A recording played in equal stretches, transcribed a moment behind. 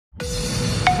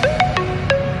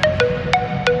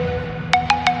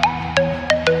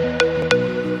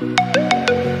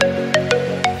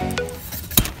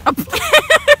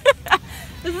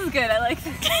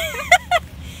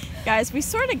guys, we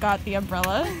sort of got the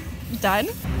umbrella done.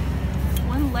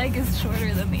 One leg is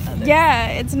shorter than the other. Yeah,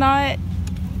 it's not...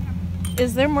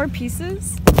 Is there more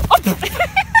pieces?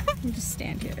 You just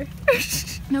stand here.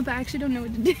 No, but I actually don't know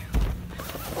what to do.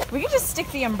 We can just stick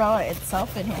the umbrella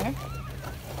itself in here.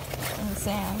 In the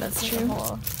sand. That's There's a true.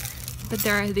 hole. But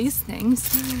there are these things.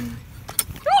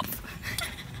 It's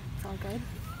all good.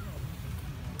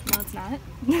 No, it's not.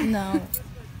 No.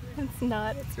 It's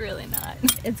not. It's really not.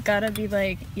 It's gotta be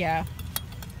like, yeah.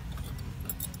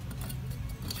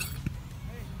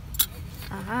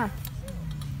 Aha.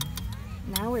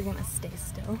 Now we're gonna stay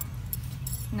still.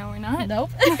 No, we're not.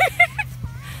 Nope.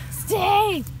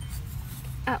 Stay!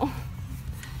 Ow.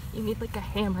 You need like a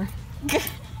hammer.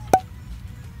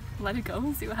 Let it go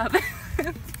and see what happens.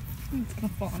 It's gonna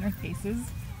fall on our faces.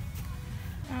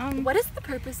 What is the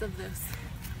purpose of this?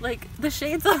 Like, the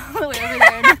shade's all the way over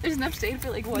there. And there's enough shade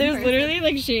for like one There's person. literally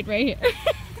like shade right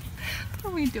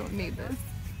here. We don't need this.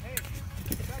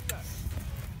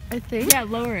 I think. Yeah,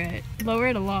 lower it. Lower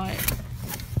it a lot.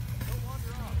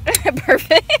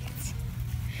 Perfect.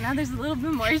 Now there's a little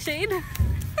bit more shade.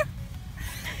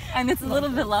 And it's a little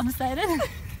bit lopsided.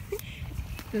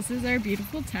 This is our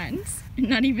beautiful tent.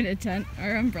 Not even a tent,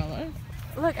 our umbrella.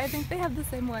 Look, I think they have the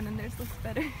same one and theirs looks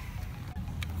better.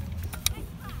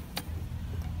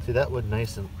 See, that would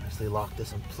nicely lock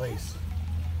this in place.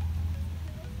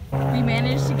 We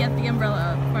managed to get the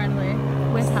umbrella up finally.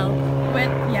 With help. With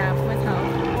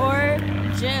help. Or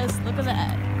just look at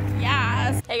that.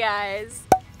 Yes. Hey guys,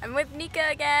 I'm with Nika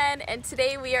again, and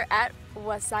today we are at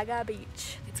Wasaga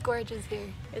Beach. It's gorgeous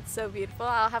here. It's so beautiful.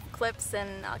 I'll have clips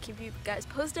and I'll keep you guys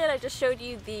posted. I just showed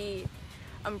you the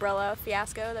umbrella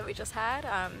fiasco that we just had.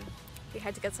 We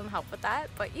had to get some help with that,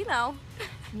 but you know.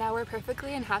 Now we're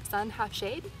perfectly in half sun, half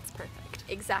shade. It's perfect.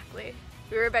 Exactly.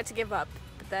 We were about to give up,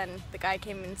 but then the guy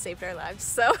came and saved our lives,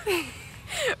 so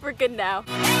we're good now.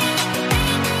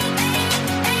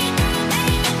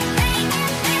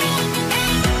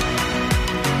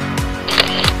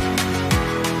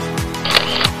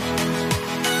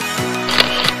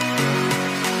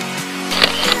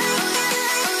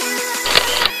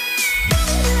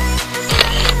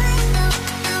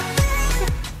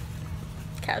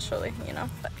 Casually, you know.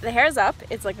 But the hair's up,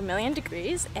 it's like 1,000,000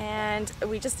 degrees, and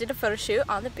we just did a photo shoot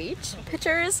on the beach.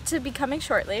 Pictures to be coming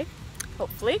shortly,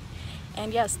 hopefully.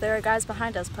 And yes, there are guys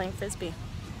behind us playing frisbee.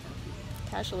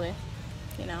 Casually,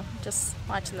 you know, just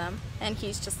watching them. And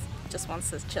he's just wants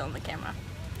to chill in the camera.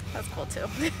 That's cool too.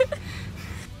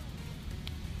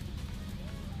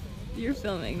 You're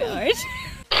filming now, aren't you?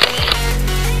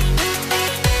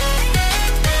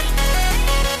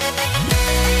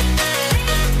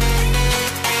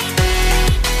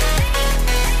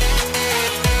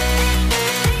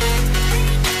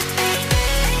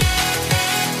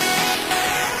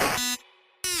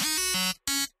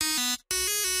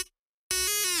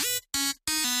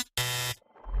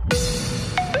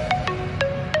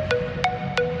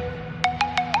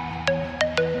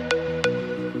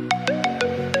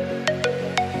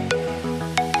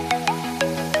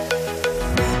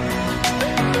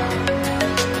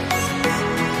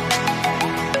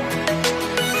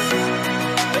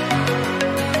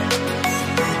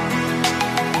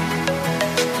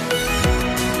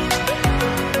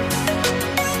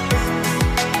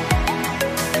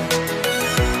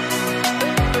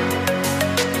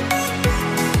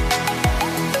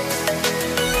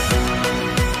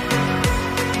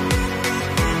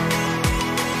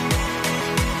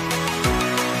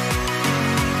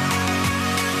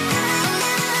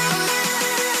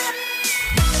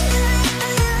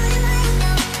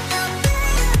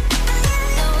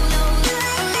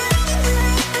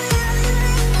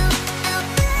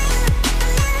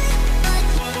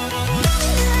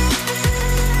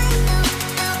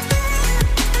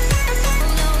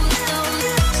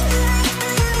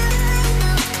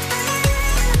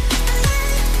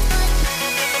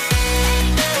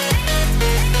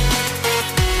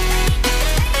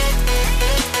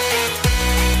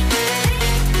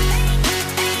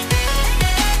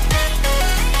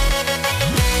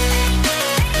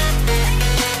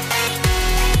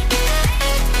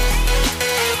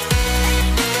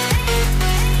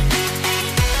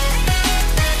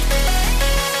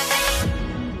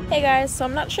 Hey guys, so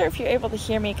I'm not sure if you're able to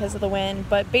hear me because of the wind,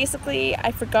 but basically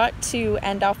I forgot to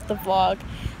end off the vlog.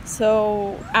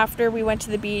 So after we went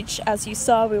to the beach, as you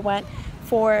saw, we went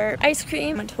for ice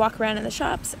cream, went to walk around in the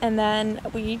shops, and then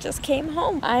we just came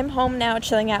home. I'm home now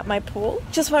chilling at my pool.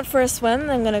 Just went for a swim.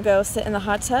 I'm gonna go sit in the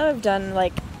hot tub. I've done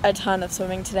like a ton of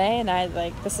swimming today, and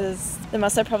this is the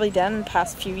most I've probably done in the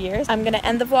past few years. I'm gonna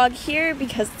end the vlog here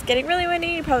because it's getting really windy.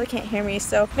 You probably can't hear me,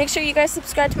 so make sure you guys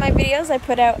subscribe to my videos. I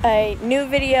put out a new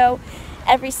video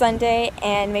every Sunday,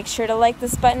 and make sure to like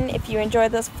this button if you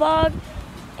enjoyed this vlog,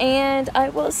 and I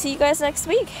will see you guys next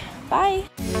week.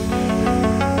 Bye!